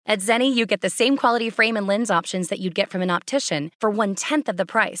At Zenni, you get the same quality frame and lens options that you'd get from an optician for 1/10 of the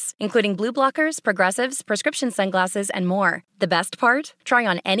price, including blue blockers, progressives, prescription sunglasses, and more. The best part? Try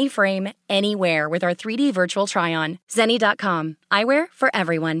on any frame, anywhere with our 3D virtual try-on. Zenni.com. Eyewear for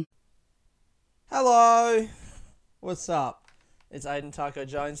everyone. Hello! What's up? It's Aiden Taco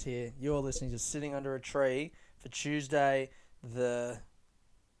Jones here. You're listening to Sitting Under a Tree for Tuesday, the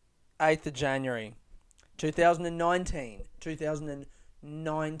 8th of January, 2019. 2019.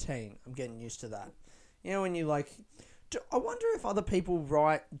 I'm getting used to that. You know when you I wonder if other people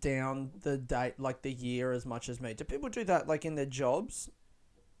write down the date, like the year, as much as me. Do people do that in their jobs?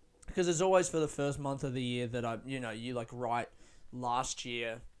 Because it's always for the first month of the year that you write last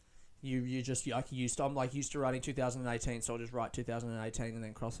year. You just I'm used to writing 2018, so I'll just write 2018 and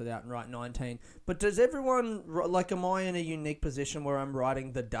then cross it out and write 19. But does everyone am I in a unique position where I'm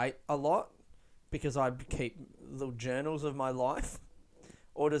writing the date a lot because I keep little journals of my life?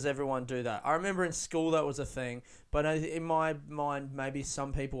 Or does everyone do that? I remember in school that was a thing, but in my mind, maybe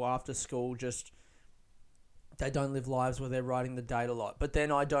some people after school they don't live lives where they're writing the date a lot. But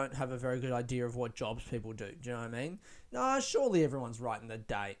then I don't have a very good idea of what jobs people do. Do you know what I mean? No, surely everyone's writing the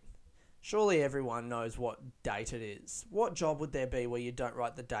date. Surely everyone knows what date it is. What job would there be where you don't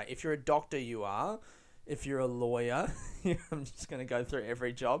write the date? If you're a doctor, you are. If you're a lawyer, I'm just going to go through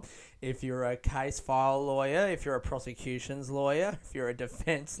every job. If you're a case file lawyer, if you're a prosecutions lawyer, if you're a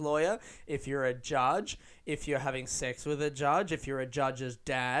defense lawyer, if you're a judge, if you're having sex with a judge, if you're a judge's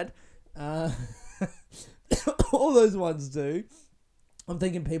dad, all those ones do. I'm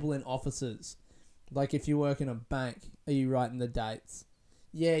thinking people in offices. Like if you work in a bank, are you writing the dates?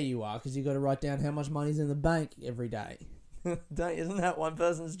 Yeah, you are, because you got to write down how much money's in the bank every day. Isn't that one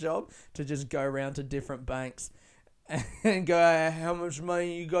person's job? To just go around to different banks and go, hey, how much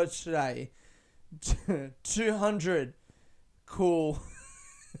money you got today? 200. Cool.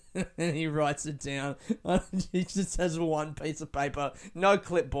 And he writes it down. He just has one piece of paper, no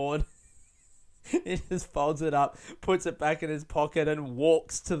clipboard. He just folds it up, puts it back in his pocket and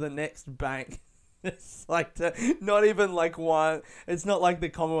walks to the next bank. It's not even one. It's not like the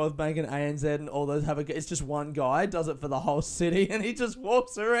Commonwealth Bank and ANZ and all those have it's just one guy does it for the whole city and he just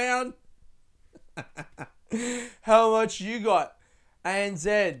walks around. How much you got?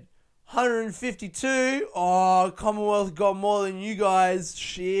 ANZ 152. Oh, Commonwealth got more than you guys.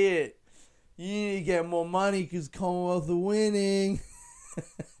 Shit. You need to get more money because Commonwealth are winning.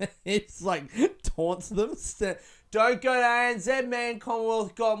 It's taunts them. Don't go to ANZ, man.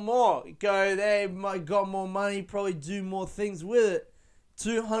 Commonwealth got more. Go there, got more money, probably do more things with it.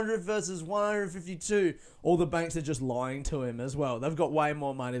 200 versus 152. All the banks are just lying to him as well. They've got way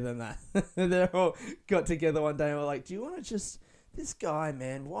more money than that. They're all got together one day and were like, do you want to just... This guy,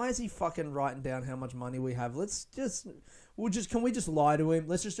 man, why is he fucking writing down how much money we have? Can we just lie to him?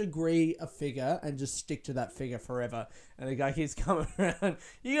 Let's just agree a figure and just stick to that figure forever. And the guy keeps coming around.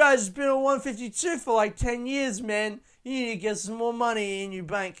 You guys have been on 152 for 10 years, man. You need to get some more money in your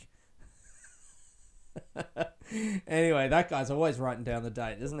bank. Anyway, that guy's always writing down the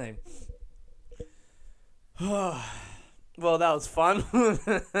date, isn't he? Well, that was fun.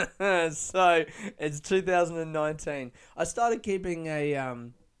 So, it's 2019. I started keeping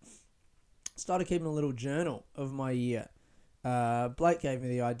a little journal of my year. Blake gave me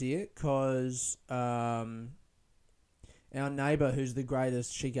the idea because our neighbour, who's the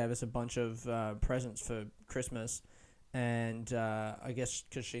greatest, she gave us a bunch of presents for Christmas. And I guess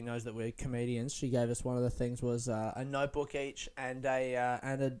because she knows that we're comedians, she gave us one of the things was a notebook each and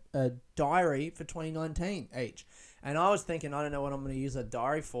a diary for 2019 each. And I was thinking, I don't know what I'm going to use a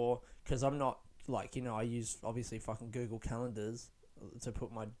diary for because I'm not I use obviously fucking Google Calendars to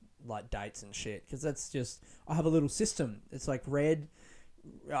put my dates and shit because that's just I have a little system. It's red.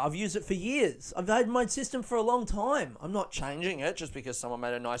 I've used it for years. I've had my system for a long time. I'm not changing it just because someone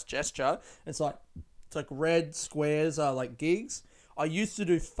made a nice gesture. It's red squares are gigs. I used to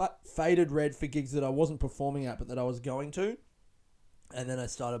do faded red for gigs that I wasn't performing at but that I was going to, and then I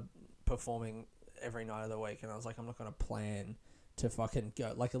started performing every night of the week, and I was like, I'm not going to plan to fucking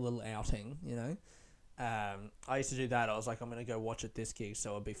go a little outing, you know. I used to do that. I was like, I'm going to go watch at this gig, so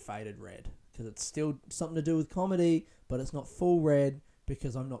it'll be faded red because it's still something to do with comedy, but it's not full red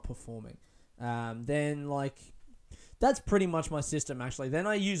because I'm not performing. Then that's pretty much my system actually. Then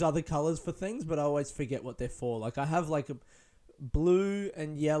I use other colors for things, but I always forget what they're for. I have a blue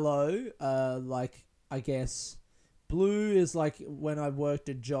and yellow. I guess blue is when I worked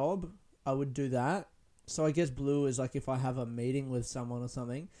a job, I would do that. So I guess blue is like if I have a meeting with someone or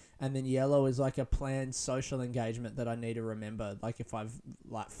something, and then yellow is like a planned social engagement that I need to remember. Like if I've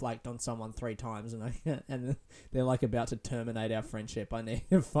like flaked on someone 3 times and they're like about to terminate our friendship, I need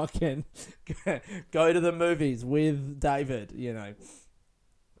to fucking go to the movies with David, you know.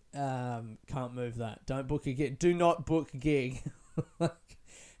 Can't move that. Don't book a gig. Do not book a gig.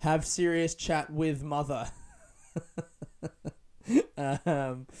 Have serious chat with mother.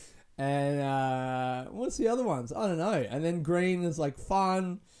 And what's the other ones? I don't know. And then green is like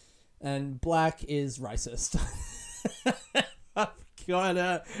fun, and black is racist. I've got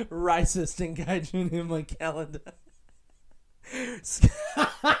a racist engagement in my calendar.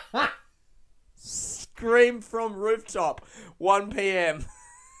 Scream from rooftop, 1 p.m.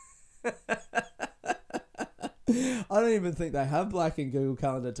 I don't even think they have black in Google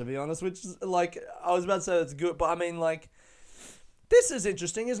Calendar, to be honest, which is like, I was about to say that's good, but I mean, like, this is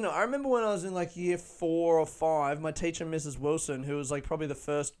interesting, isn't it? I remember when I was in like year 4 or 5, my teacher, Mrs. Wilson, who was like probably the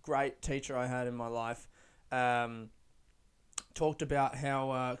first great teacher I had in my life, talked about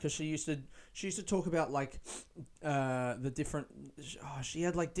how, because she used to talk about like the different, she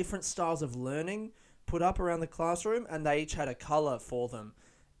had like different styles of learning put up around the classroom, and they each had a color for them,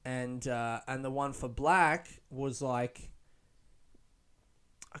 and the one for black was like,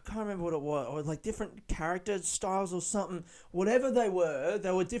 I can't remember what it was, or like different character styles or something. Whatever they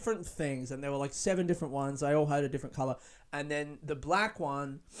were different things, and there were like 7 different ones. They all had a different color, and then the black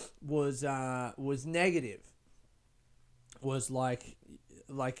one was negative. Was like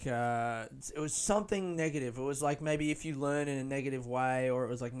it was something negative. It was like maybe if you learn in a negative way, or it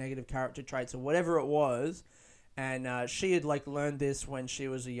was like negative character traits or whatever it was. And she had like learned this when she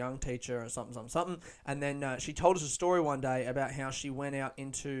was a young teacher or something. And then she told us a story one day about how she went out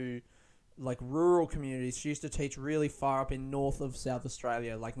into like rural communities. She used to teach really far up in north of South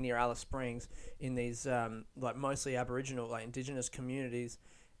Australia, like near Alice Springs, in these like mostly Aboriginal, like Indigenous communities.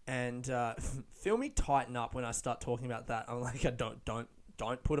 And feel me tighten up when I start talking about that. I'm like,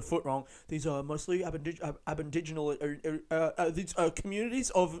 don't put a foot wrong. These are mostly Aboriginal these communities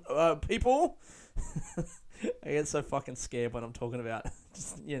of people. I get so fucking scared when I'm talking about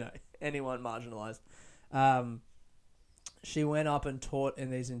just, you know, anyone marginalised. She went up and taught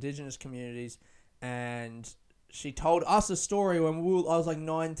in these Indigenous communities, and she told us a story when I was like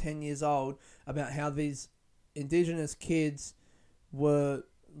 9, 10 years old, about how these Indigenous kids were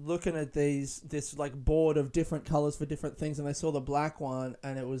looking at this like board of different colours for different things, and they saw the black one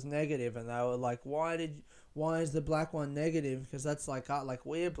and it was negative, and they were like, why is the black one negative? Because that's like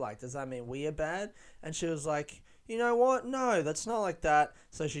we're black. Does that mean we are bad? And she was like, you know what? No, that's not like that.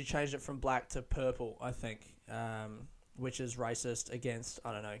 So she changed it from black to purple, I think, which is racist against,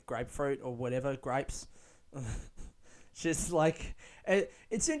 I don't know, grapefruit or whatever, grapes. Just like,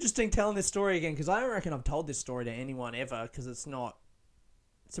 it's interesting telling this story again, because I don't reckon I've told this story to anyone ever, because it's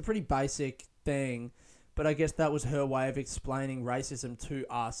a pretty basic thing. But I guess that was her way of explaining racism to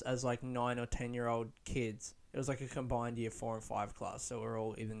us as like 9 or 10-year-old kids. It was like a combined year 4 and 5 class, so we're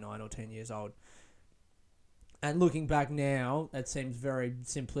all either 9 or 10 years old. And looking back now, that seems very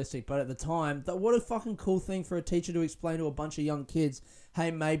simplistic, but at the time, what a fucking cool thing for a teacher to explain to a bunch of young kids. Hey,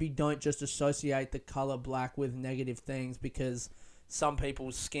 maybe don't just associate the color black with negative things, because some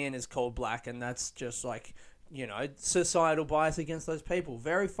people's skin is called black, and that's just like, you know, societal bias against those people.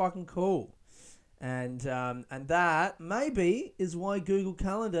 Very fucking cool. And that maybe is why Google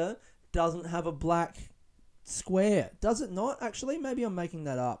Calendar doesn't have a black square. Does it not, actually? Maybe I'm making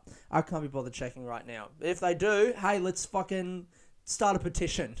that up. I can't be bothered checking right now. If they do, hey, let's fucking start a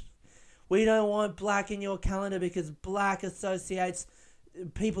petition. We don't want black in your calendar because black associates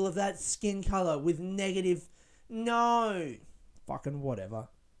people of that skin color with negative... No! Fucking whatever.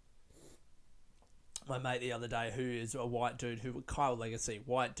 My mate the other day, who is a white dude, Kyle Legacy,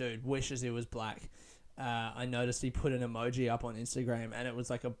 white dude, wishes he was black. I noticed he put an emoji up on Instagram, and it was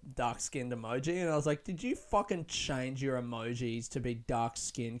like a dark-skinned emoji, and I was like, did you fucking change your emojis to be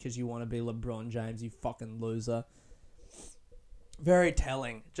dark-skinned because you want to be LeBron James, you fucking loser? Very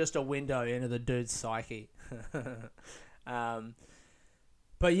telling. Just a window into the dude's psyche.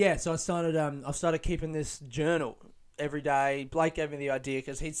 But yeah, so I started keeping this journal every day. Blake gave me the idea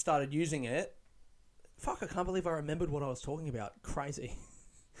because he'd started using it. Fuck, I can't believe I remembered what I was talking about. Crazy.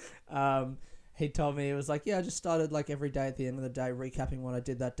 He told me, it was like, yeah, I just started like every day at the end of the day recapping what I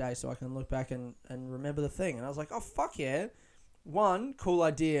did that day so I can look back and remember the thing. And I was like, oh, fuck yeah. 1, cool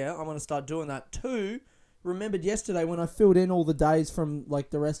idea. I'm going to start doing that. 2, remembered yesterday when I filled in all the days from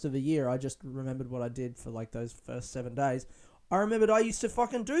like the rest of the year. I just remembered what I did for like those first 7 days. I remembered I used to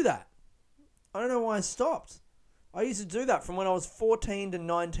fucking do that. I don't know why I stopped. I used to do that from when I was 14 to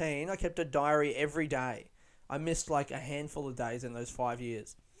 19. I kept a diary every day. I missed like a handful of days in those 5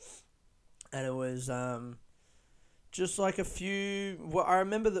 years. And it was just like a few... Well, I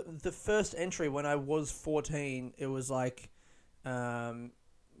remember the first entry when I was 14, it was like,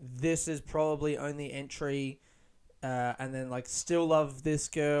 this is probably only entry... and then like still love this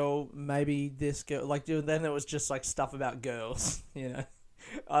girl, maybe this girl, like then it was just like stuff about girls, you know.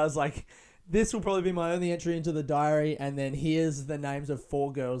 I was like, this will probably be my only entry into the diary, and then here's the names of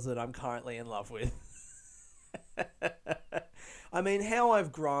 4 girls that I'm currently in love with. I mean, how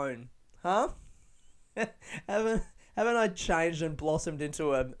I've grown, huh? haven't I changed and blossomed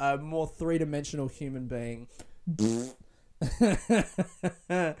into a more 3-dimensional human being?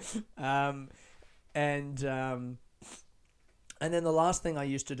 And then the last thing I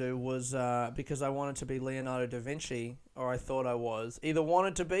used to do was, because I wanted to be Leonardo da Vinci, or I thought I was, either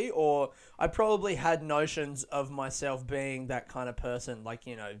wanted to be, or I probably had notions of myself being that kind of person, like,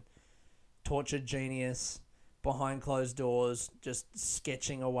 you know, tortured genius, behind closed doors, just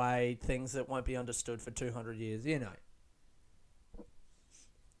sketching away things that won't be understood for 200 years, you know.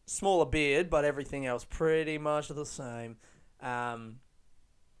 Smaller beard, but everything else pretty much the same.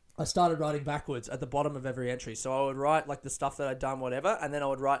 I started writing backwards at the bottom of every entry. So I would write like the stuff that I'd done, whatever, and then I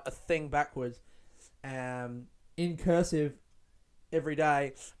would write a thing backwards in cursive every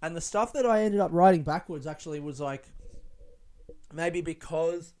day. And the stuff that I ended up writing backwards actually was like, maybe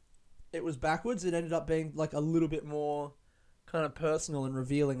because it was backwards, it ended up being like a little bit more kind of personal and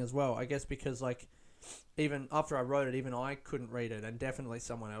revealing as well. I guess because like, even after I wrote it, even I couldn't read it, and definitely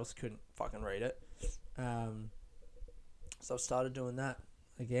someone else couldn't fucking read it. So I started doing that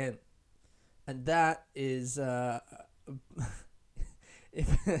again, and that is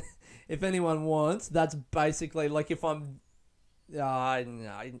if anyone wants, that's basically like if I'm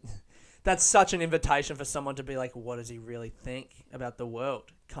that's such an invitation for someone to be like, what does he really think about the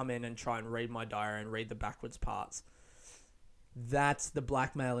world? Come in and try and read my diary and read the backwards parts. That's the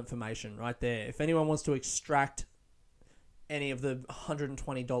blackmail information right there. If anyone wants to extract any of the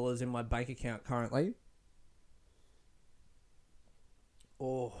 $120 in my bank account currently,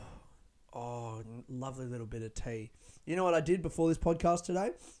 oh, lovely little bit of tea. You know what I did before this podcast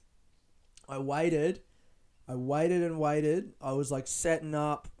today? I waited and waited. I was like setting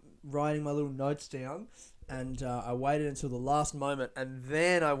up, writing my little notes down, and I waited until the last moment, and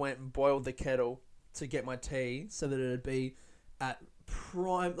then I went and boiled the kettle to get my tea so that it'd be at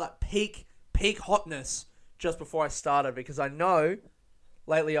prime, like peak hotness just before I started, because I know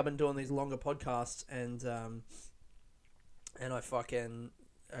lately I've been doing these longer podcasts, and the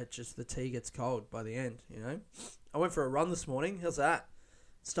tea gets cold by the end, you know. I went for a run this morning. How's that?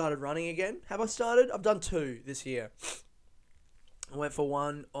 Started running again. Have I started? I've done 2 this year. I went for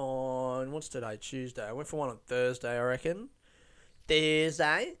one on, what's today? Tuesday. I went for one on Thursday, I reckon.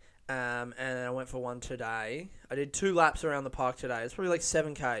 Thursday. And I went for one today. I did 2 laps around the park today. It's probably like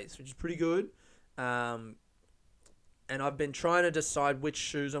 7Ks, which is pretty good. And I've been trying to decide which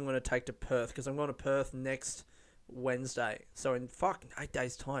shoes I'm going to take to Perth, because I'm going to Perth next Wednesday. So in fucking 8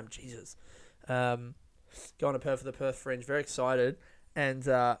 days' time, Jesus. Going to Perth for the Perth Fringe. Very excited. And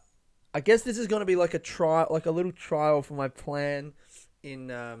I guess this is going to be like a trial, like a little trial for my plan in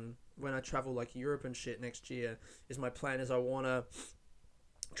when I travel like Europe and shit next year. My plan is I want to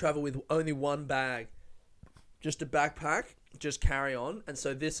travel with only one bag, just a backpack, just carry on. And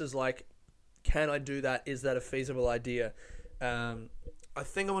so this is like, can I do that? Is that a feasible idea? I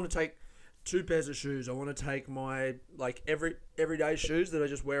think I want to take 2 pairs of shoes. I want to take my like everyday shoes that I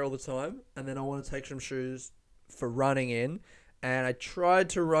just wear all the time, and then I want to take some shoes for running in. And I tried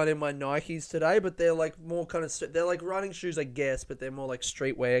to run in my Nikes today, but they're like more kind of, they're like running shoes, I guess, but they're more like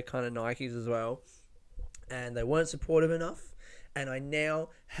streetwear kind of Nikes as well. And they weren't supportive enough. And I now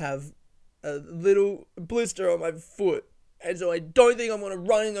have a little blister on my foot. And so I don't think I'm going to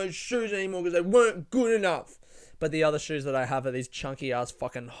run in those shoes anymore because they weren't good enough. But the other shoes that I have are these chunky ass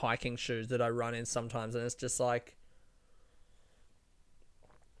fucking hiking shoes that I run in sometimes. And it's just like,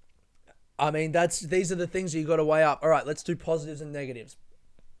 I mean, these are the things you got to weigh up. All right, let's do positives and negatives.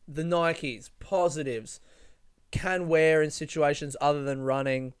 The Nikes, positives, can wear in situations other than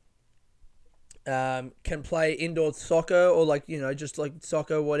running. Can play indoor soccer or like, you know, just like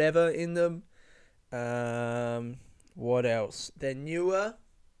soccer, whatever in them. What else? They're newer.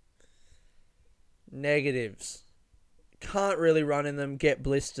 Negatives. Can't really run in them, get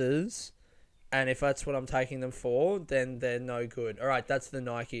blisters. And if that's what I'm taking them for, then they're no good. All right, that's the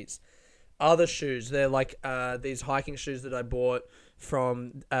Nikes. Other shoes, they're like these hiking shoes that I bought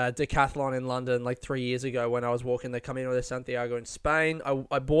from Decathlon in London like 3 years ago when I was walking the Camino de Santiago in Spain.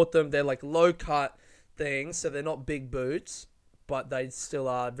 I bought them. They're like low cut. thing, so they're not big boots, but they still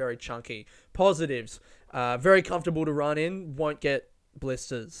are very chunky. Positives, very comfortable to run in, won't get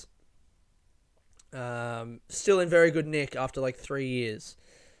blisters. Still in very good nick after like 3 years.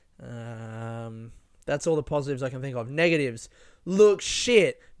 That's all the positives I can think of. Negatives, look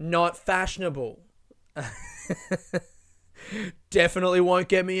shit, not fashionable. Definitely won't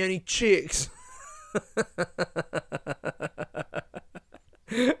get me any chicks.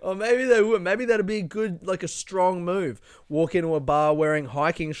 Or maybe they would. Maybe that'd be a good, like a strong move. Walk into a bar wearing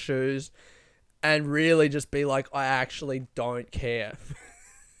hiking shoes and really just be like, I actually don't care.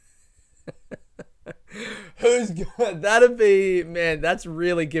 That'd be, man, that's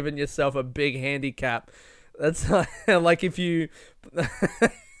really giving yourself a big handicap. That's like if you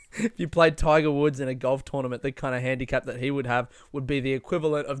if you played Tiger Woods in a golf tournament, the kind of handicap that he would have would be the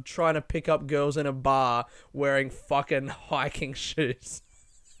equivalent of trying to pick up girls in a bar wearing fucking hiking shoes.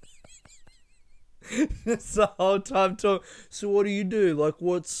 It's the whole time talking. So what do you do?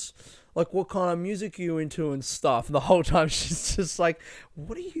 What kind of music are you into and stuff? And the whole time she's just like,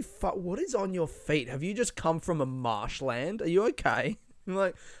 what is on your feet? Have you just come from a marshland? Are you okay? I'm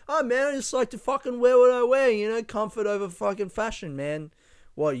like, oh man, I just like to fucking wear what I wear, comfort over fucking fashion, man.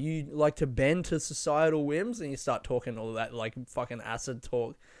 What, you like to bend to societal whims? And you start talking all that like fucking acid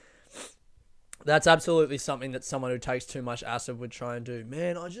talk. That's absolutely something that someone who takes too much acid would try and do.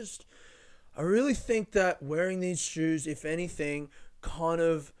 Man, I really think that wearing these shoes, if anything, kind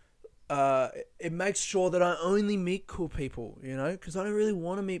of, it makes sure that I only meet cool people, because I don't really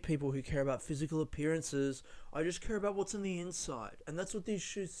want to meet people who care about physical appearances. I just care about what's on the inside. And that's what these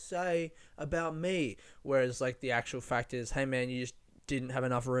shoes say about me. Whereas, like, the actual fact is, hey, man, you just didn't have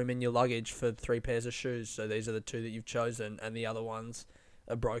enough room in your luggage for 3 pairs of shoes. So these are the 2 that you've chosen, and the other ones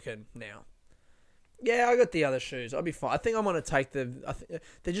are broken now. Yeah, I got the other shoes. I'll be fine. I think I'm going to take they're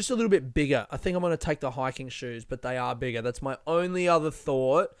just a little bit bigger. I think I'm going to take the hiking shoes, but they are bigger. That's my only other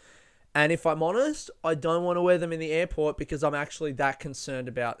thought. And if I'm honest, I don't want to wear them in the airport because I'm actually that concerned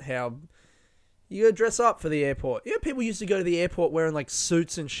about how you gotta dress up for the airport. People used to go to the airport wearing like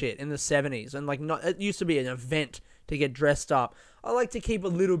suits and shit in the 70s, and it used to be an event to get dressed up. I like to keep a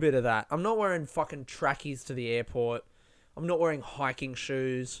little bit of that. I'm not wearing fucking trackies to the airport. I'm not wearing hiking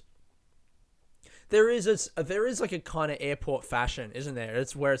shoes. There is like a kind of airport fashion, isn't there?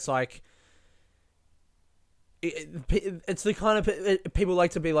 It's where it's like, it's the kind of people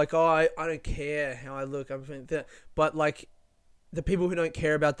like to be like, oh, I don't care how I look. But like, the people who don't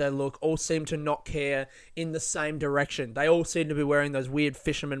care about their look all seem to not care in the same direction. They all seem to be wearing those weird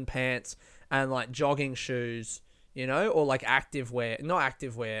fisherman pants and like jogging shoes, or like activewear. Not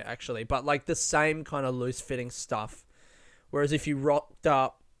activewear actually, but like the same kind of loose fitting stuff. Whereas if you rocked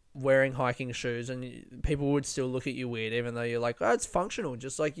up wearing hiking shoes, and people would still look at you weird, even though you're like, oh, it's functional,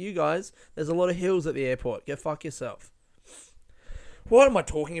 just like you guys. There's a lot of hills at the airport. Go fuck yourself. What am I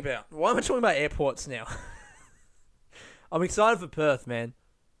talking about? Why am I talking about airports now? I'm excited for Perth, man.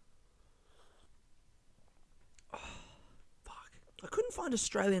 Oh, fuck. I couldn't find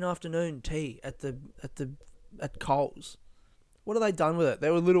Australian afternoon tea at Coles. What have they done with it?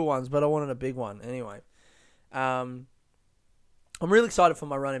 They were little ones, but I wanted a big one. Anyway. I'm really excited for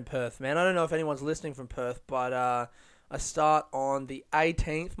my run in Perth, man. I don't know if anyone's listening from Perth, but I start on the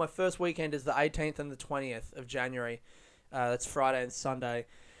 18th. My first weekend is the 18th and the 20th of January. That's Friday and Sunday.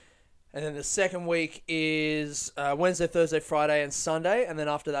 And then the second week is Wednesday, Thursday, Friday, and Sunday. And then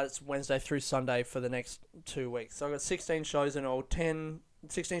after that, it's Wednesday through Sunday for the next 2 weeks. So I've got 16 shows in all,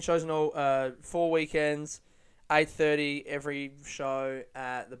 4 weekends, 8:30 every show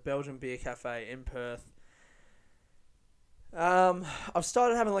at the Belgian Beer Cafe in Perth. I've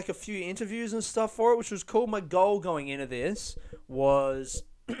started having like a few interviews and stuff for it, which was cool. My goal going into this was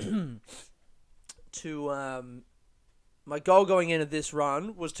my goal going into this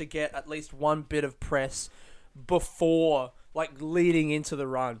run was to get at least one bit of press before, like, leading into the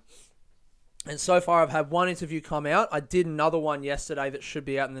run. And so far, I've had one interview come out. I did another one yesterday that should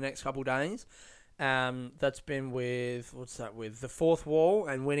be out in the next couple of days. That's been with, The Fourth Wall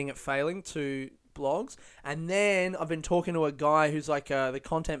and Winning at Failing, 2 blogs. And then I've been talking to a guy who's like the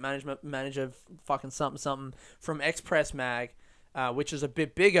content management manager, fucking something from Express Mag, which is a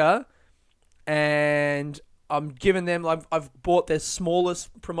bit bigger. And I'm giving them, I've bought their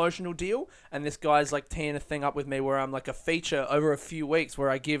smallest promotional deal, and this guy's like teeing a thing up with me where I'm like a feature over a few weeks where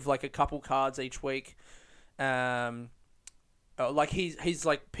I give like a couple cards each week. Like he's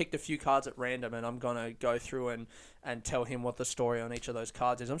like picked a few cards at random, and I'm gonna go through and tell him what the story on each of those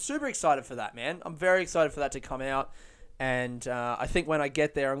cards is. I'm super excited for that, man. I'm very excited for that to come out. And I think when I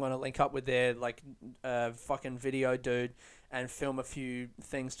get there, I'm gonna link up with their like fucking video dude, and film a few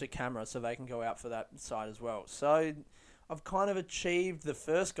things to camera so they can go out for that side as well. So I've kind of achieved the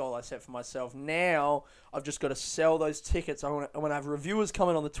first goal I set for myself. Now I've just got to sell those tickets. I want to have reviewers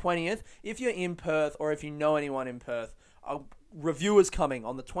coming on the 20th. If you're in Perth or if you know anyone in Perth, reviewers coming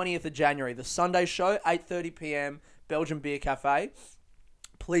on the 20th of January, the Sunday show, 8:30 p.m, Belgian Beer Cafe.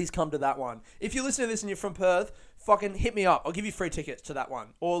 Please come to that one. If you listen to this and you're from Perth, fucking hit me up. I'll give you free tickets to that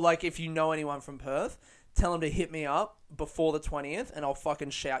one. Or like if you know anyone from Perth, tell them to hit me up before the 20th and I'll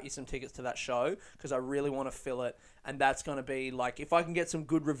fucking shout you some tickets to that show because I really want to fill it. And that's going to be like, if I can get some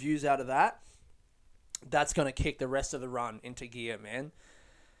good reviews out of that, that's going to kick the rest of the run into gear, man.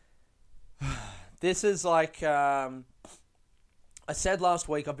 This is like, I said last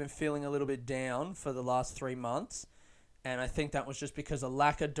week, I've been feeling a little bit down for the last 3 months. And I think that was just because of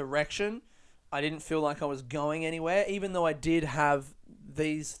lack of direction. I didn't feel like I was going anywhere. Even though I did have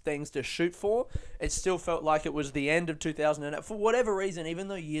these things to shoot for, it still felt like it was the end of 2008. For whatever reason, even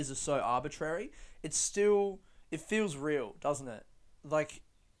though years are so arbitrary, it feels real, doesn't it? Like,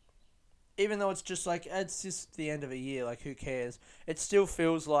 even though it's just like, it's just the end of a year, like who cares? It still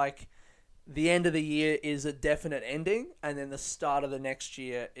feels like the end of the year is a definite ending, and then the start of the next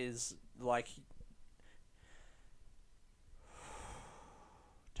year is like,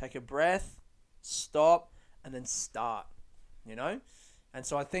 take a breath, stop, and then start, you know? And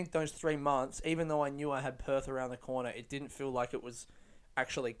so I think those 3 months, even though I knew I had Perth around the corner, it didn't feel like it was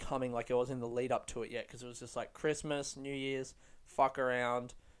actually coming, like it was in the lead up to it yet, because it was just like Christmas, New Year's, fuck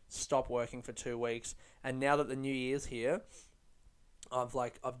around, stop working for 2 weeks. And now that the New Year's here, I've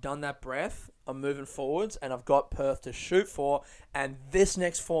done that breath, I'm moving forwards, and I've got Perth to shoot for, and this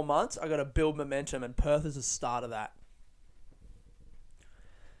next 4 months, I got to build momentum, and Perth is the start of that.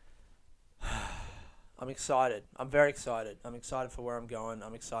 I'm excited. I'm very excited. I'm excited for where I'm going.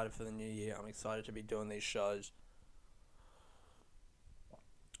 I'm excited for the new year. I'm excited to be doing these shows.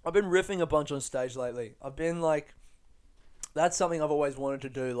 I've been riffing a bunch on stage lately. I've been like, that's something I've always wanted to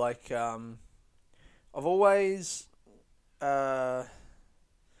do. Like, I've always,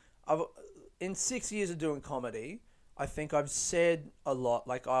 in 6 years of doing comedy, I think I've said a lot,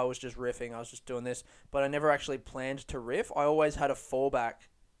 like I was just riffing, I was just doing this, but I never actually planned to riff. I always had a fallback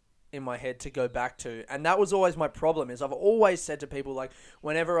in my head to go back to, and that was always my problem. Is I've always said to people, like,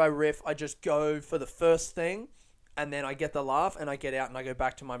 whenever I riff, I just go for the first thing, and then I get the laugh, and I get out and I go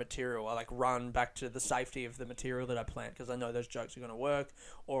back to my material. I like run back to the safety of the material that I planned, because I know those jokes are going to work,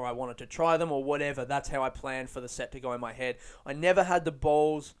 or I wanted to try them, or whatever. That's how I planned for the set to go in my head. I never had the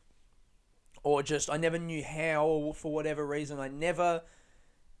balls, or just, I never knew how, or for whatever reason, I never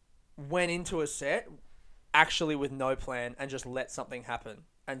went into a set actually with no plan and just let something happen.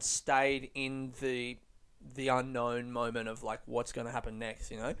 And stayed in the unknown moment of like what's going to happen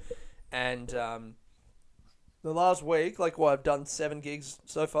next, you know. And the last week, like, I've done 7 gigs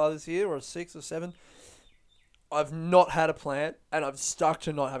so far this year, or 6 or 7. I've not had a plan, and I've stuck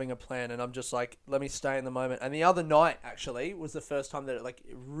to not having a plan, and I'm just like, let me stay in the moment. And the other night actually was the first time that it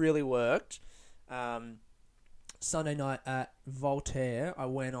really worked. Sunday night at Voltaire, I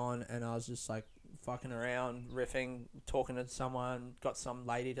went on and I was just like, fucking around, riffing, talking to someone, got some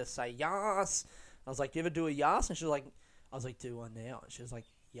lady to say yas. I was like, do you ever do a yas? And she was like, I was like, do one now. And she was like,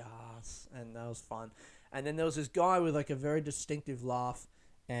 yas. And that was fun. And then there was this guy with like a very distinctive laugh,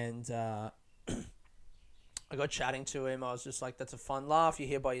 and I got chatting to him. I was just like, that's a fun laugh. You're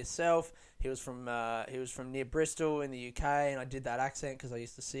here by yourself. He was from near Bristol in the UK, and I did that accent because I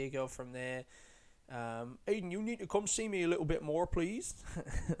used to see a girl from there. Aiden, you need to come see me a little bit more, please.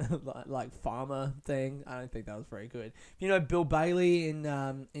 like farmer thing. I don't think that was very good. You know, Bill Bailey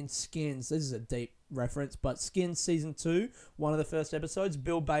in Skins. This is a deep reference, but Skins season 2, one of the first episodes,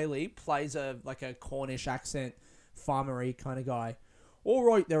 Bill Bailey plays a Cornish accent, farmery kind of guy. All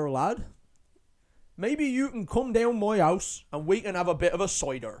right, there, lad. Maybe you can come down my house and we can have a bit of a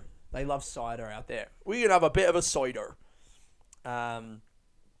cider. They love cider out there. We can have a bit of a cider.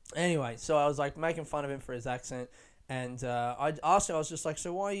 Anyway, so I was like making fun of him for his accent, and I asked him, I was just like,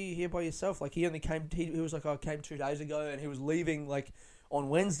 so why are you here by yourself? Like, he only came, he was like, I came 2 days ago, and he was leaving like on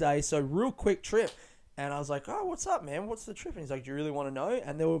Wednesday, so real quick trip. And I was like, oh, what's up, man? What's the trip? And he's like, do you really want to know?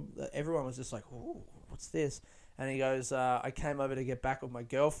 And everyone was just like, oh, what's this? And he goes, I came over to get back with my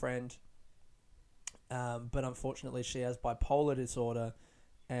girlfriend, but unfortunately she has bipolar disorder,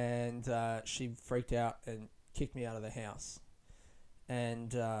 and she freaked out and kicked me out of the house.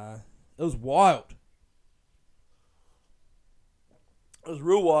 And it was wild. It was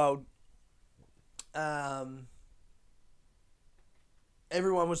real wild.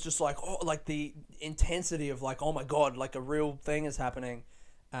 Everyone was just like, oh, like the intensity of like, oh my God, like a real thing is happening.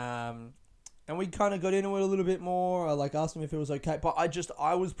 And And we kind of got into it a little bit more. I like asked him if it was okay. But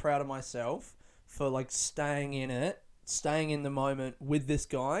I was proud of myself for like staying in the moment with this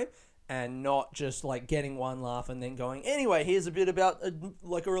guy and not just like getting one laugh and then going, anyway, here's a bit about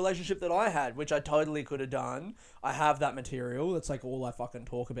like a relationship that I had, which I totally could have done. I have that material. That's like all I fucking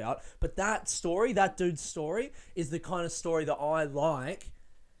talk about. But that dude's story is the kind of story that I like.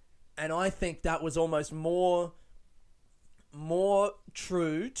 And I think that was almost more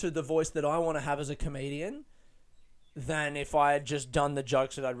true to the voice that I want to have as a comedian than if I had just done the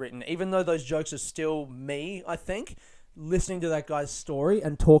jokes that I'd written. Even though those jokes are still me, I think, listening to that guy's story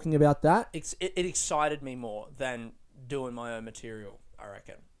and talking about that, it excited me more than doing my own material, I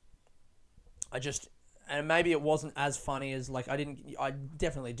reckon. And maybe it wasn't as funny as, like, I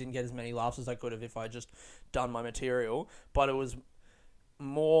definitely didn't get as many laughs as I could have if I just done my material, but it was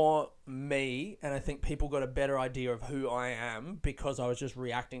more me, and I think people got a better idea of who I am because I was just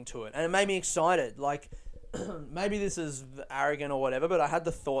reacting to it, and it made me excited. Like, maybe this is arrogant or whatever, but I had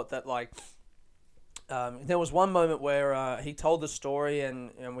the thought that, like, there was one moment where he told the story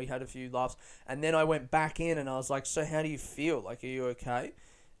and we had a few laughs, and then I went back in and I was like, so how do you feel? Like, are you okay?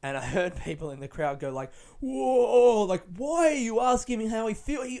 And I heard people in the crowd go like, whoa, like, why are you asking him how he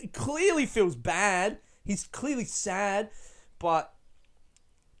feels? He clearly feels bad. He's clearly sad, but...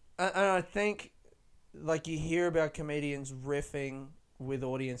 And I think, like, you hear about comedians riffing with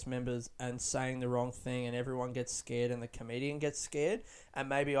audience members and saying the wrong thing and everyone gets scared and the comedian gets scared. And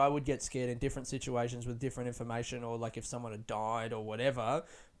maybe I would get scared in different situations with different information, or, like, if someone had died or whatever.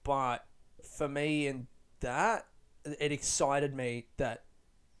 But for me in that, it excited me that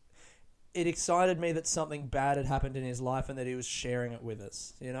something bad had happened in his life and that he was sharing it with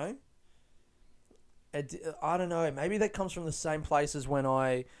us, you know? I don't know. Maybe that comes from the same place as when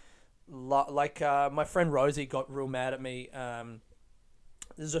I... my friend Rosie got real mad at me.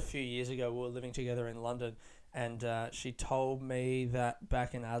 This is a few years ago. We were living together in London, and she told me that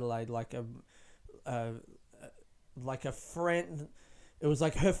back in Adelaide, like a friend, it was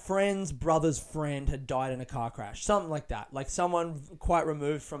like her friend's brother's friend had died in a car crash, something like that. Like someone quite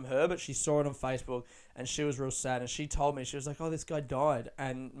removed from her, but she saw it on Facebook and she was real sad. And she told me, she was like, "Oh, this guy died."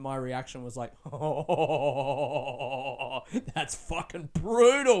 And my reaction was like, "Oh, that's fucking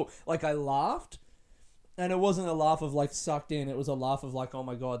brutal." Like, I laughed, and it wasn't a laugh of like sucked in. It was a laugh of like, "Oh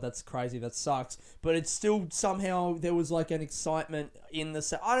my God, that's crazy. That sucks." But it's still somehow there was like an excitement in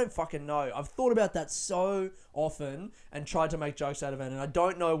the I don't fucking know. I've thought about that so often and tried to make jokes out of it, and I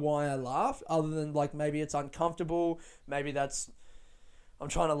don't know why I laughed, other than like maybe it's uncomfortable. Maybe I'm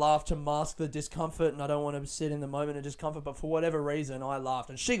trying to laugh to mask the discomfort and I don't want to sit in the moment of discomfort, but for whatever reason, I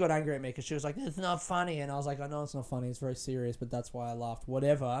laughed. And she got angry at me because she was like, "It's not funny." And I was like, "I know it's not funny. It's very serious, but that's why I laughed."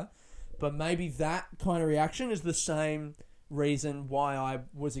 Whatever. But maybe that kind of reaction is the same reason why I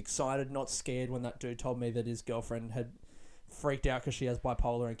was excited, not scared, when that dude told me that his girlfriend had freaked out because she has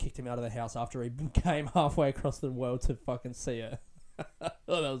bipolar and kicked him out of the house after he came halfway across the world to fucking see her.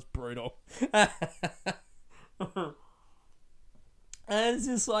 Oh, that was brutal. And it's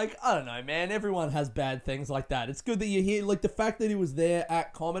just like, I don't know, man. Everyone has bad things like that. It's good that you hear, like, the fact that he was there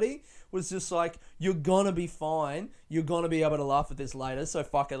at comedy was just like, you're gonna be fine. You're gonna be able to laugh at this later. So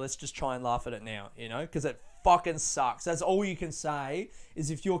fuck it, let's just try and laugh at it now, you know? Because it fucking sucks. That's all you can say, is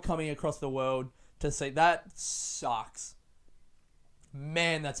if you're coming across the world to see, that sucks.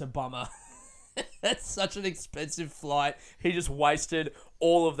 Man, that's a bummer. That's such an expensive flight. He just wasted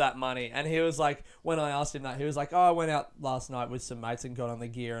all of that money. And he was like, when I asked him that, he was like, "Oh, I went out last night with some mates and got on the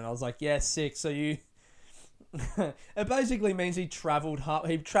gear." And I was like, "Yeah, sick. So you..." It basically means he travelled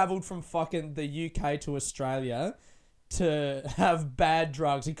from fucking the UK to Australia to have bad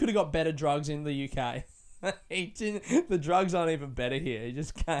drugs. He could have got better drugs in the UK. The drugs aren't even better here. He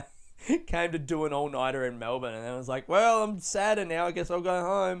just came to do an all-nighter in Melbourne. And I was like, "Well, I'm sadder now. I guess I'll go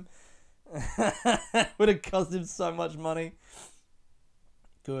home." Would have cost him so much money.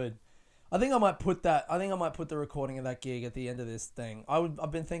 Good. I think I might put the recording of that gig at the end of this thing.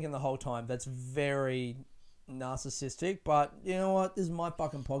 I've been thinking the whole time that's very narcissistic, but you know what? This is my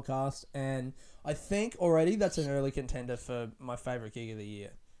fucking podcast, and I think already that's an early contender for my favorite gig of the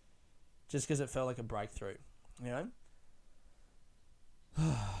year. Just because it felt like a breakthrough, you know?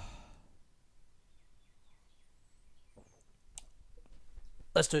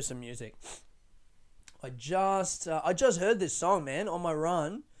 Let's do some music. I just heard this song, man, on my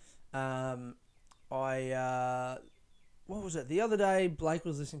run. What was it? The other day, Blake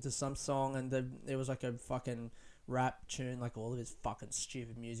was listening to some song, and there was like a fucking rap tune, like all of his fucking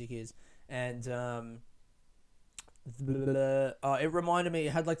stupid music is, and it reminded me.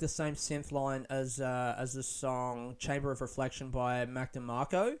 It had like the same synth line as the song "Chamber of Reflection" by Mac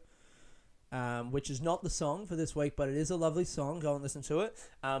DeMarco. which is not the song for this week, but it is a lovely song. Go and listen to it.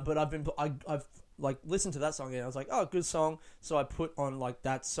 But I've like listened to that song and I was like, oh, good song. So I put on like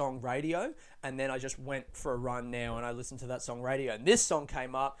that song radio, and then I just went for a run now and I listened to that song radio. And this song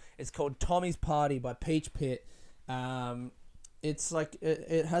came up. It's called Tommy's Party by Peach Pit. It's like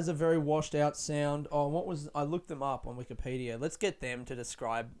it has a very washed out sound. I looked them up on Wikipedia. Let's get them to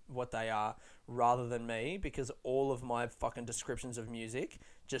describe what they are rather than me, because all of my fucking descriptions of music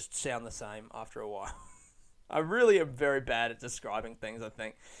just sound the same after a while. I really am very bad at describing things, I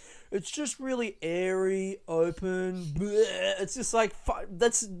think. It's just really airy, open. Bleh. It's just like,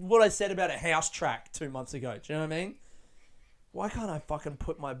 that's what I said about a house track 2 months ago. Do you know what I mean? Why can't I fucking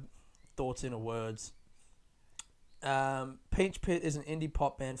put my thoughts into words? Peach Pit is an indie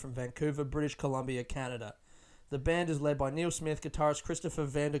pop band from Vancouver, British Columbia, Canada. The band is led by Neil Smith, guitarist Christopher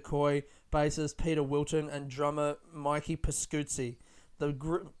Vanderkoy, bassist Peter Wilton, and drummer Mikey Pascuzzi. The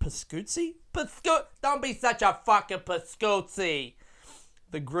group... Pascuzzi? Don't be such a fucking Pascuzzi!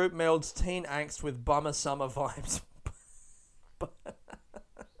 The group melds teen angst with bummer summer vibes.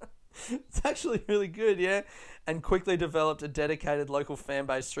 It's actually really good, yeah? And quickly developed a dedicated local fan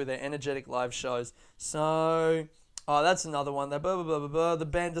base through their energetic live shows. So... Oh, that's another one. The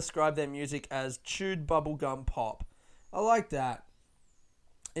band described their music as chewed bubblegum pop. I like that.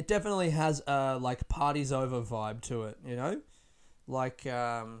 It definitely has a, like, party's over vibe to it, you know? Like,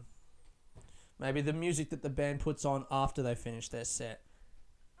 maybe the music that the band puts on after they finish their set.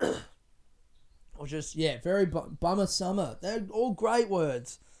 Or just, yeah, very bummer summer. They're all great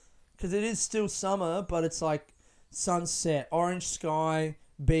words. Because it is still summer, but it's like sunset, orange sky,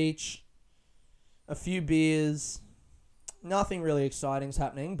 beach, a few beers. Nothing really exciting's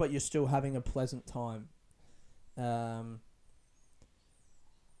happening, but you're still having a pleasant time. And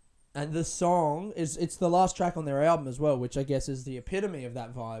the song it's the last track on their album as well, which I guess is the epitome of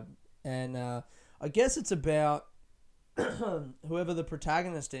that vibe. And I guess it's about whoever the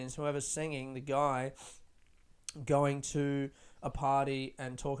protagonist is, whoever's singing, the guy, going to a party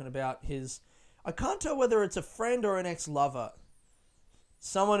and talking about his... I can't tell whether it's a friend or an ex-lover.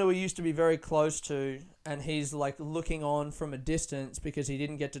 Someone who he used to be very close to, and he's like looking on from a distance because he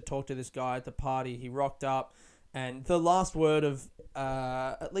didn't get to talk to this guy at the party. He rocked up, and the last word of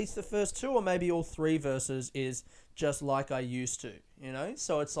at least the first two or maybe all three verses is just like I used to, you know?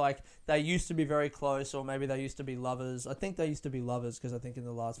 So it's like they used to be very close, or maybe they used to be lovers. I think they used to be lovers because I think in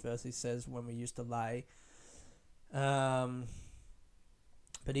the last verse he says when we used to lay.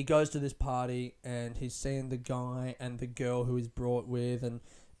 But he goes to this party and he's seeing the guy and the girl who he's brought with. And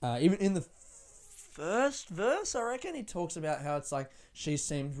even in the first verse, I reckon, he talks about how it's like she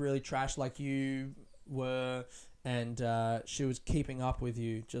seemed really trash like you were, and she was keeping up with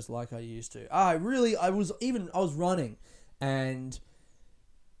you just like I used to. I was running and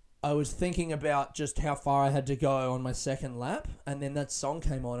I was thinking about just how far I had to go on my second lap. And then that song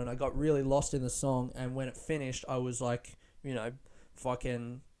came on and I got really lost in the song. And when it finished, I was like, you know,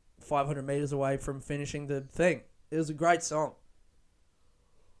 fucking 500 meters away from finishing the thing. It was a great song.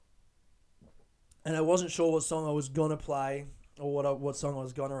 And I wasn't sure what song I was going to play or what song I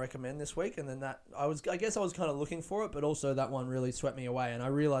was going to recommend this week. And then I guess I was kind of looking for it, but also that one really swept me away. And I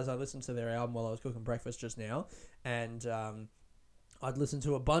realized I listened to their album while I was cooking breakfast just now. And I'd listened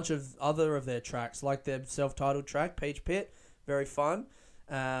to a bunch of other of their tracks, like their self-titled track, Peach Pit. Very fun.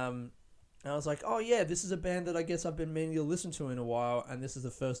 And I was like, oh yeah, this is a band that I guess I've been meaning to listen to in a while, and this is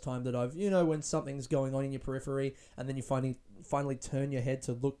the first time that I've, you know, when something's going on in your periphery, and then you finally turn your head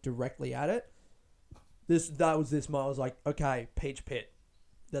to look directly at it. That was this month. I was like, okay, Peach Pit.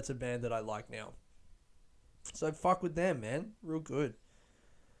 That's a band that I like now. So fuck with them, man. Real good.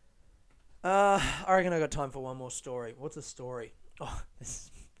 I reckon I got time for one more story. What's a story? Oh, this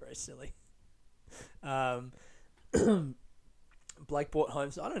is very silly. Blake bought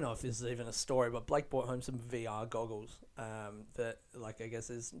home... I don't know if this is even a story, but Blake bought home some VR goggles that, like, I guess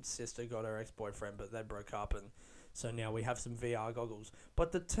his sister got her ex-boyfriend, but they broke up, and so now we have some VR goggles.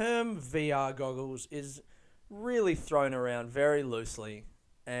 But the term VR goggles is really thrown around very loosely,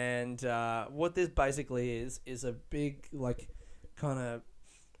 and what this basically is a big, like, kind of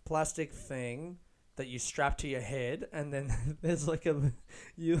plastic thing that you strap to your head, and then there's, like,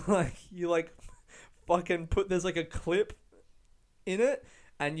 you fucking put... There's, like, a clip in it,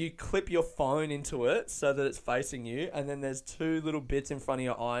 and you clip your phone into it so that it's facing you, and then there's two little bits in front of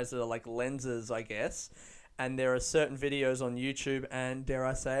your eyes that are like lenses, I guess, and there are certain videos on YouTube and, dare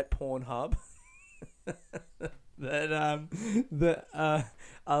I say it, Pornhub that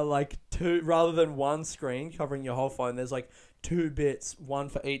are like two, rather than one screen covering your whole phone, there's like two bits, one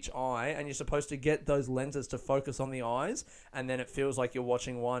for each eye, and you're supposed to get those lenses to focus on the eyes, and then it feels like you're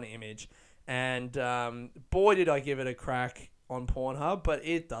watching one image. And boy, did I give it a crack on Pornhub, but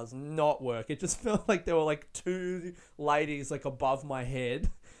it does not work. It just felt like there were like two ladies like above my head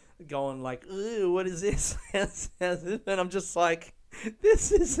going like, "Ooh, what is this?" And I'm just like,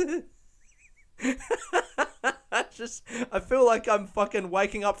 this isn't... I feel like I'm fucking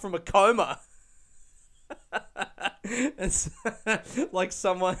waking up from a coma. It's like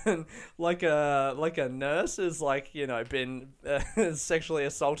someone, like a nurse is like, you know, been sexually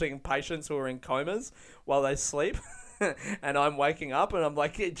assaulting patients who are in comas while they sleep. And I'm waking up and I'm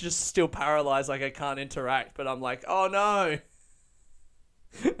like, it just still paralyzed, like I can't interact, but I'm like, oh no.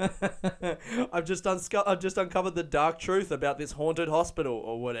 I've just uncovered the dark truth about this haunted hospital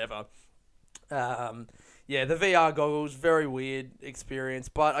or whatever. Yeah, the VR goggles, very weird experience,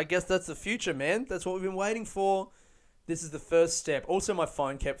 but I guess that's the future, man. That's what we've been waiting for. This is the first step. Also, my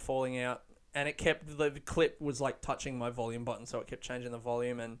phone kept falling out, and the clip was like touching my volume button, so it kept changing the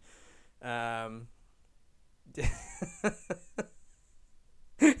volume, and I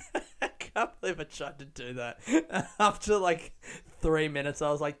can't believe I tried to do that. After like 3 minutes, I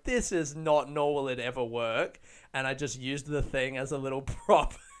was like, this is not nor will it ever work, and I just used the thing as a little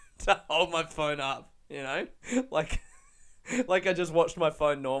prop to hold my phone up, you know? Like I just watched my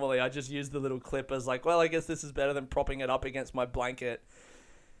phone normally. I just used the little clip as like, well, I guess this is better than propping it up against my blanket.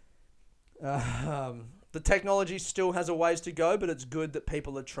 The technology still has a ways to go, but it's good that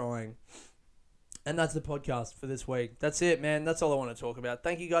people are trying. And that's the podcast for this week. That's it, man. That's all I want to talk about.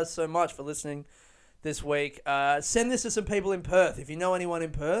 Thank you guys so much for listening this week. Send this to some people in Perth. If you know anyone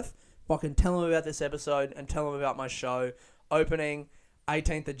in Perth, fucking tell them about this episode and tell them about my show. Opening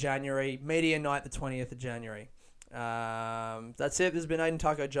 18th of January, media night the 20th of January. That's it. This has been Aiden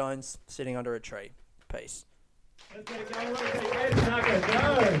Taco Jones, sitting under a tree. Peace. Let's get it going. Aiden Taco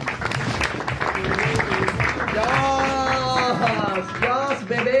Jones. Yas,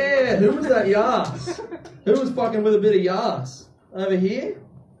 baby. Who was that Yas? Who was fucking with a bit of Yas? Over here?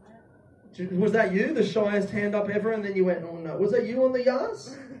 Was that you? The shyest hand up ever, and then you went, oh no. Was that you on the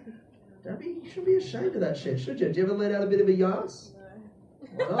Yas? You shouldn't be ashamed of that shit, should you? Did you ever let out a bit of a Yas?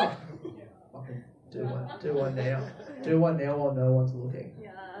 No. Why not? Fucking do one. Do one now. Do one now while no one's looking.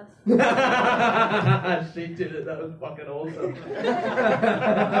 Yes. She did it. That was fucking awesome.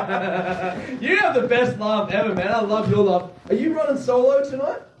 You have the best laugh ever, man. I love your laugh. Are you running solo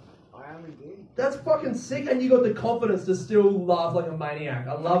tonight? I am indeed. That's fucking sick, and you got the confidence to still laugh like a maniac.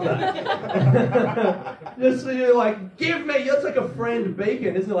 I love that. Just so you're like, give me. That's like a friend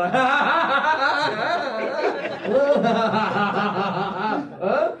beacon, isn't it? Like, okay,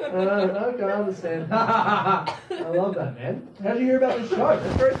 I understand. I love that, man. How did you hear about this show?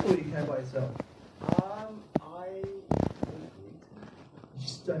 That's very cool you came by yourself. I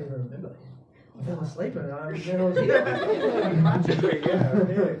just don't even remember. I fell asleep and I was here. Magically, yeah.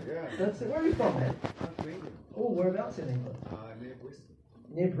 That's it. Where are you from, man? I'm England. Oh, whereabouts in England? Near Bristol.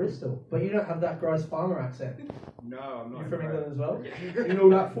 Near Bristol. But you don't have that gross farmer accent. No, I'm not. You're from England as well? You know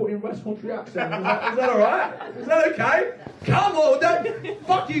that 14 West Country accent. Is that alright? Is that okay? Come on,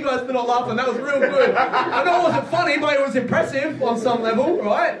 fuck you guys for not laughing. That was real good. I know it wasn't funny, but it was impressive on some level,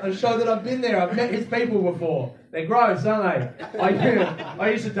 right? I show that I've been there. I've met his people before. They're gross, aren't they? I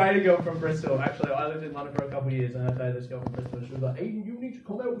used to date a girl from Bristol. Actually, I lived in London for a couple of years, and I dated this girl from Bristol. She was like, Aiden, you need to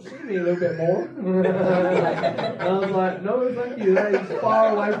come out and see me a little bit more. And I was like, no, thank you. That is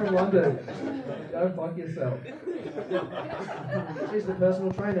far away from London. Go fuck yourself. She's the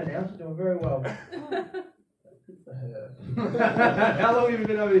personal trainer now. She's doing very well. How long have you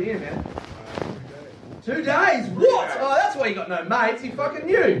been over here, man? 2 days. What? Oh, that's why you got no mates. You fucking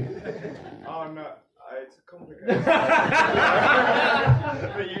knew. Oh, no. It's complicated.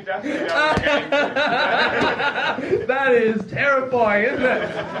 But you definitely know. That is terrifying, isn't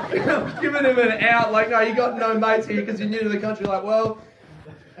it? Giving him an out, like, no, you got no mates here because you're new to the country. Like, well,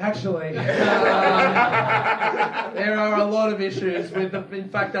 actually, there are a lot of issues with in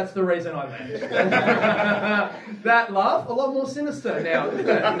fact, that's the reason I left. That laugh, a lot more sinister now, isn't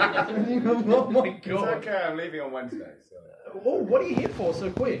it? Oh my God. It's okay, I'm leaving on Wednesday, so. Oh, what are you here for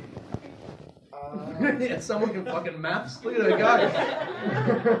so quick? Yeah, someone can fucking maths. Look at her go.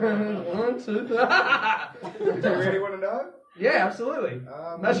 1, 2, 3. Do you really want to know? Yeah, absolutely.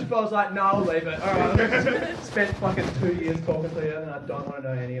 Imagine if I was like, no, I'll leave it. All right, spent fucking 2 years talking to you and I don't want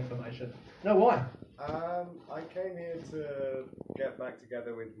to know any information. No, why? I came here to get back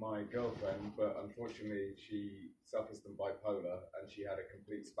together with my girlfriend, but unfortunately she suffers from bipolar and she had a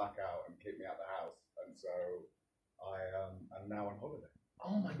complete spack out and kicked me out of the house. And so I am now on holiday.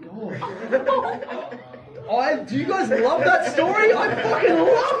 Oh my God. Do you guys love that story? I fucking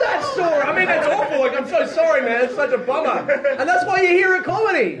love that story. I mean, it's awful. Like, I'm so sorry, man. It's such a bummer. And that's why you're here at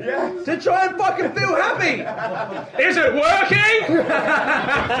comedy. Yeah. To try and fucking feel happy. Is it working?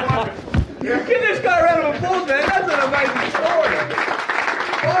 Give this guy a round of applause, man. That's an amazing story.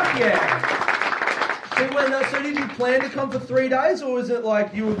 Fuck yeah. So did you plan to come for 3 days, or was it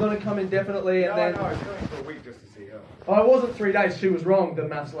like you were going to come indefinitely and then... No, I was going for a week just to see her. Oh, it wasn't 3 days. She was wrong, the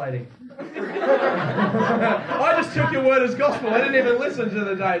maths lady. I just took your word as gospel. I didn't even listen to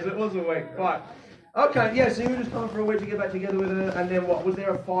the days. It was a week. Fuck. Okay, yeah, so you were just coming for a week to get back together with her, and then what? Was there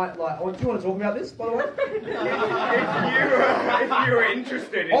a fight? Like, do you want to talk about this, by the way? If you were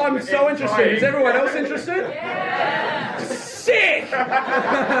interested in I'm so interested. trying. Is everyone else interested? Yeah! Sick!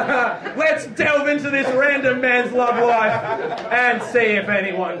 Let's delve into this random man's love life and see if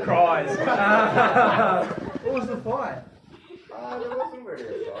anyone cries. What was the fight? There wasn't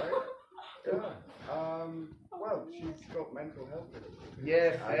really a fight. Yeah. Well, she's got mental health difficulties.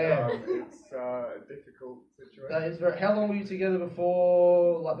 Yeah, fair. And, it's a difficult situation. That is very... How long were you together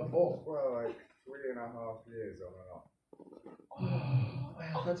before? Well, like 3.5 years on and off. Oh,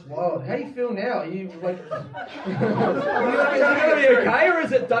 wow, that's wild. How do you feel now? Are you like... is it going to be okay, or is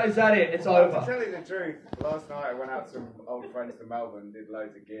that it? It's over? To tell you the truth, last night I went out with some old friends to Melbourne, did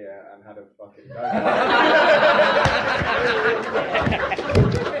loads of gear, and had a fucking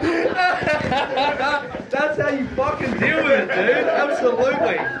That's how you fucking deal with it, dude.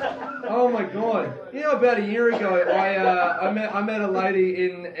 Absolutely. Oh my god. You know, about a year ago, I met a lady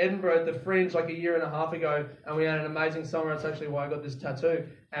in Edinburgh at the Fringe like a year and a half ago, and we had an amazing summer. That's actually why I got this tattoo.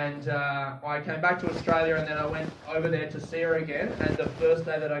 And I came back to Australia, and then I went over there to see her again. And the first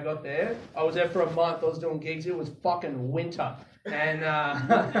day that I got there, I was there for a month. I was doing gigs. It was fucking winter. And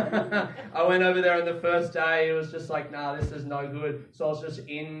I went over there on the first day. It was just like, nah, this is no good. So I was just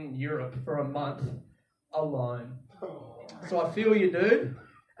in Europe for a month alone. So I feel you, dude.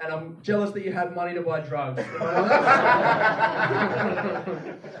 And I'm jealous that you have money to buy drugs. I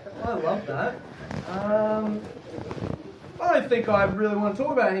love that. I don't think I really want to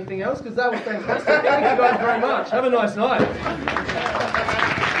talk about anything else because that was fantastic. Thank you guys very much. Have a nice night.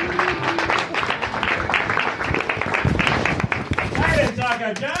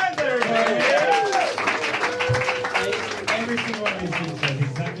 Taco Jones, everybody! Every single one of these things is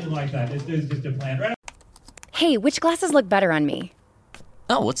exactly like that. This dude's just a plan. Right? Hey, which glasses look better on me?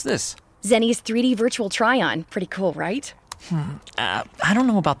 Oh, what's this? Zenni's 3D virtual try-on. Pretty cool, right? I don't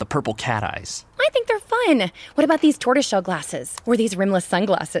know about the purple cat eyes. I think they're fun. What about these tortoiseshell glasses? Or these rimless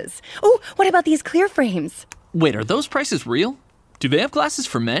sunglasses? Oh, what about these clear frames? Wait, are those prices real? Do they have glasses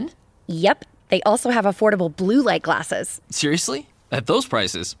for men? Yep. They also have affordable blue light glasses. Seriously? At those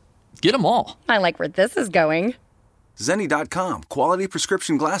prices? Get them all. I like where this is going. Zenni.com. Quality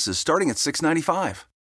prescription glasses starting at $6.95.